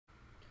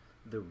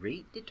The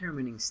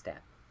rate-determining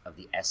step of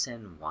the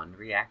SN1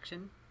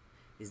 reaction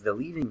is the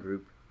leaving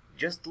group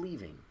just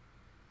leaving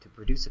to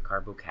produce a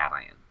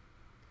carbocation.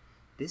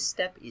 This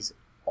step is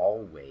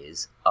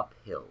always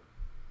uphill.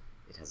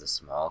 It has a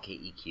small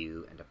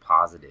KEQ and a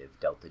positive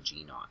delta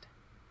G naught.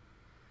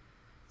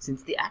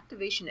 Since the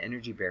activation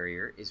energy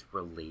barrier is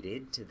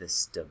related to the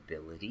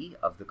stability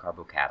of the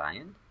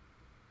carbocation,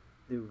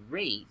 the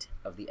rate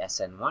of the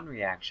SN1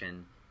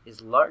 reaction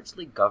is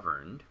largely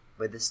governed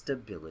by the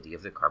stability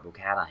of the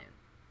carbocation.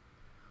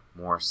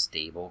 More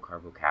stable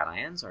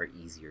carbocations are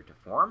easier to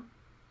form,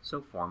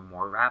 so form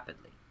more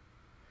rapidly.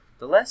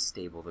 The less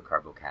stable the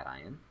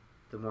carbocation,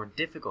 the more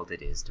difficult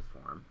it is to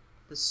form,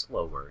 the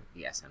slower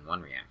the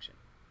SN1 reaction.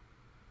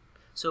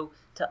 So,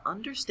 to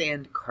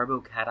understand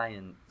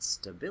carbocation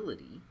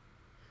stability,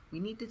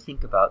 we need to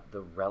think about the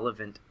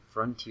relevant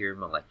frontier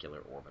molecular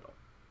orbital.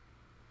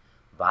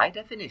 By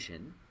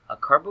definition, a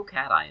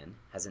carbocation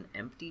has an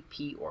empty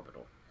p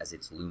orbital as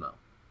its LUMO.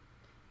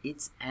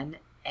 It's an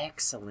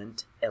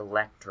excellent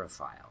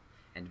electrophile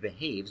and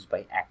behaves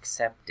by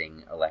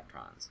accepting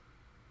electrons.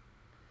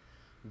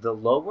 The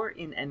lower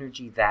in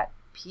energy that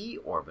p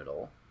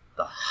orbital,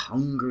 the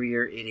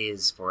hungrier it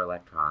is for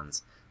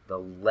electrons, the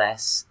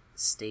less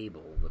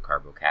stable the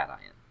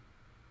carbocation.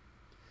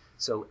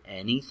 So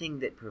anything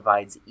that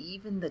provides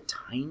even the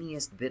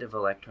tiniest bit of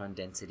electron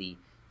density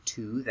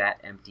to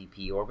that empty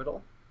p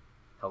orbital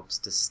helps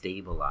to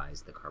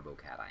stabilize the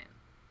carbocation.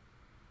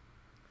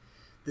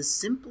 The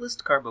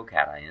simplest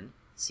carbocation,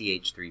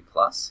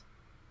 CH3+,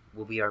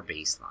 will be our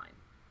baseline.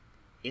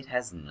 It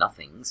has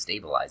nothing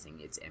stabilizing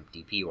its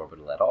empty p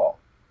orbital at all,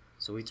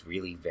 so it's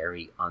really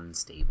very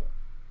unstable.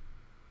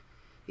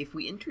 If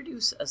we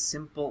introduce a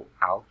simple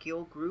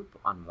alkyl group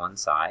on one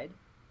side,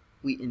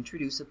 we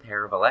introduce a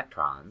pair of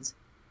electrons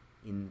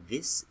in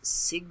this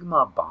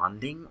sigma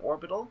bonding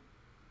orbital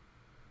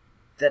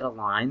that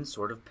align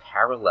sort of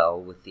parallel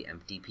with the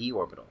empty p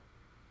orbital.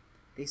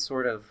 They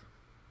sort of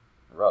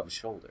rub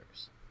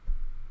shoulders.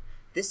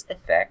 This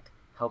effect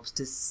helps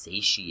to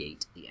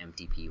satiate the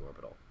empty p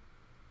orbital,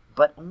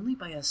 but only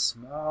by a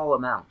small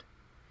amount,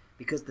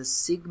 because the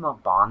sigma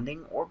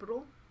bonding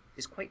orbital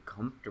is quite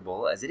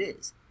comfortable as it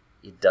is.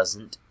 It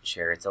doesn't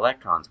share its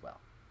electrons well.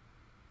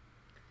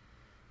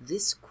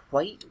 This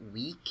quite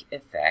weak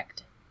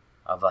effect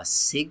of a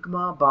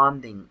sigma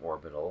bonding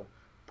orbital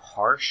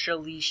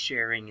partially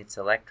sharing its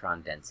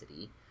electron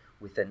density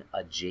with an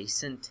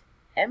adjacent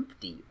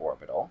empty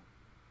orbital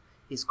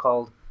is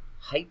called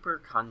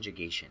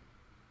hyperconjugation.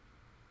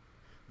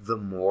 The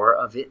more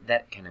of it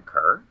that can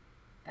occur,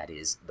 that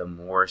is, the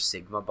more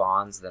sigma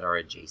bonds that are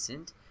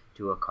adjacent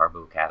to a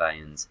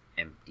carbocation's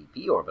empty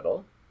p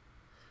orbital,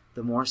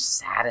 the more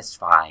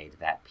satisfied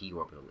that p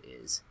orbital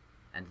is,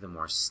 and the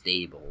more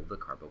stable the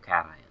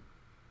carbocation.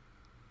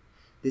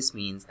 This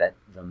means that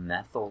the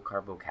methyl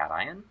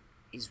carbocation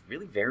is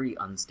really very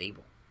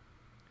unstable.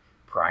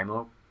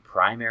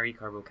 Primary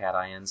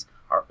carbocations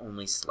are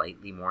only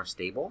slightly more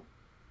stable,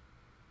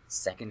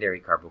 secondary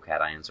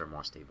carbocations are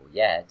more stable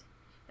yet,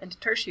 and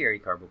tertiary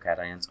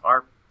carbocations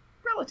are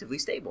relatively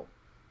stable.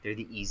 They're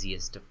the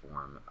easiest to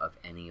form of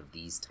any of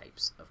these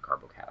types of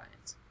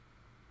carbocations.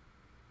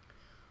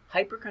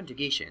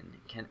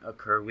 Hyperconjugation can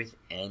occur with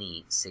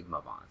any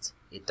sigma bonds.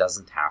 It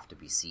doesn't have to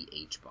be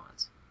CH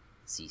bonds.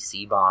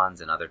 CC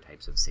bonds and other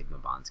types of sigma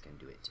bonds can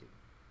do it too.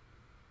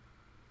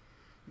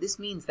 This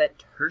means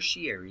that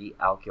tertiary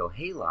alkyl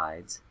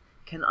halides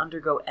can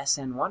undergo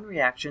SN1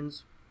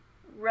 reactions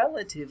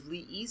relatively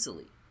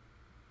easily.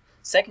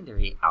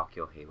 Secondary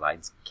alkyl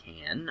halides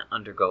can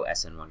undergo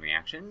SN1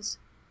 reactions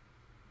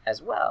as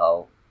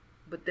well,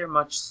 but they're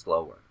much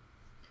slower.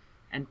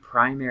 And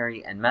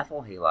primary and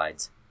methyl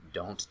halides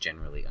don't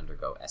generally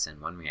undergo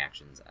SN1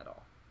 reactions at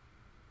all.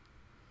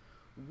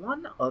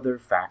 One other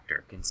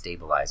factor can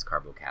stabilize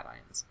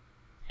carbocations,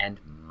 and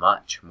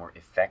much more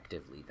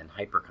effectively than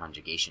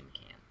hyperconjugation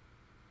can.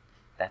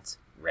 That's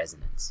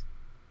resonance.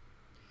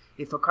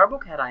 If a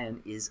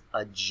carbocation is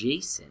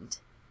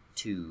adjacent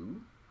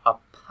to a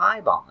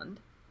pi bond,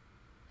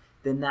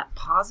 then that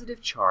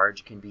positive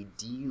charge can be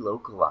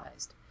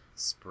delocalized,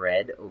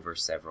 spread over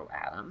several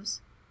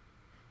atoms,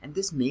 and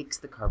this makes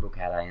the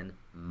carbocation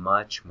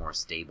much more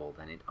stable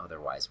than it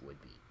otherwise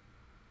would be.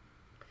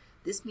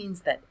 This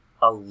means that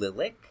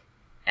allylic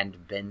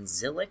and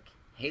benzylic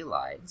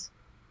halides,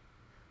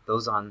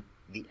 those on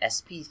the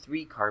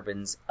sp3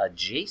 carbons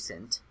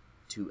adjacent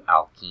to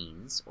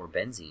alkenes or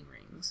benzene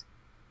rings,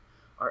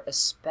 are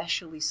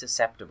especially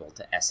susceptible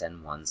to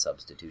SN1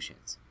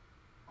 substitutions.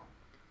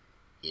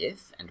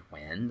 If and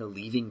when the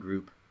leaving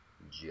group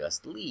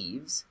just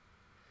leaves,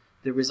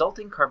 the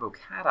resulting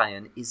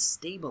carbocation is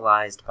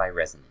stabilized by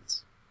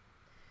resonance.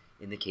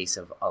 In the case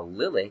of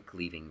allylic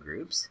leaving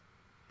groups,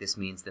 this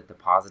means that the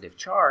positive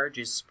charge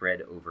is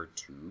spread over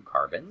 2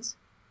 carbons,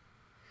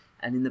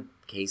 and in the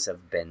case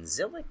of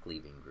benzylic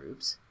leaving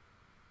groups,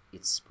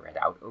 it's spread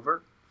out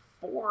over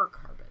 4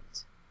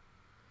 carbons.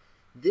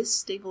 This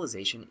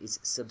stabilization is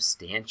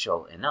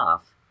substantial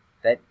enough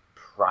that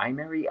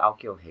primary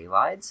alkyl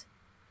halides,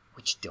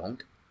 which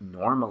don't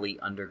normally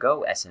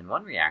undergo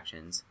SN1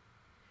 reactions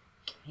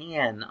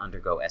can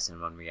undergo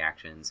SN1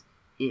 reactions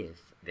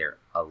if they're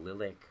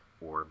allylic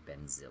or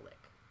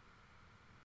benzylic.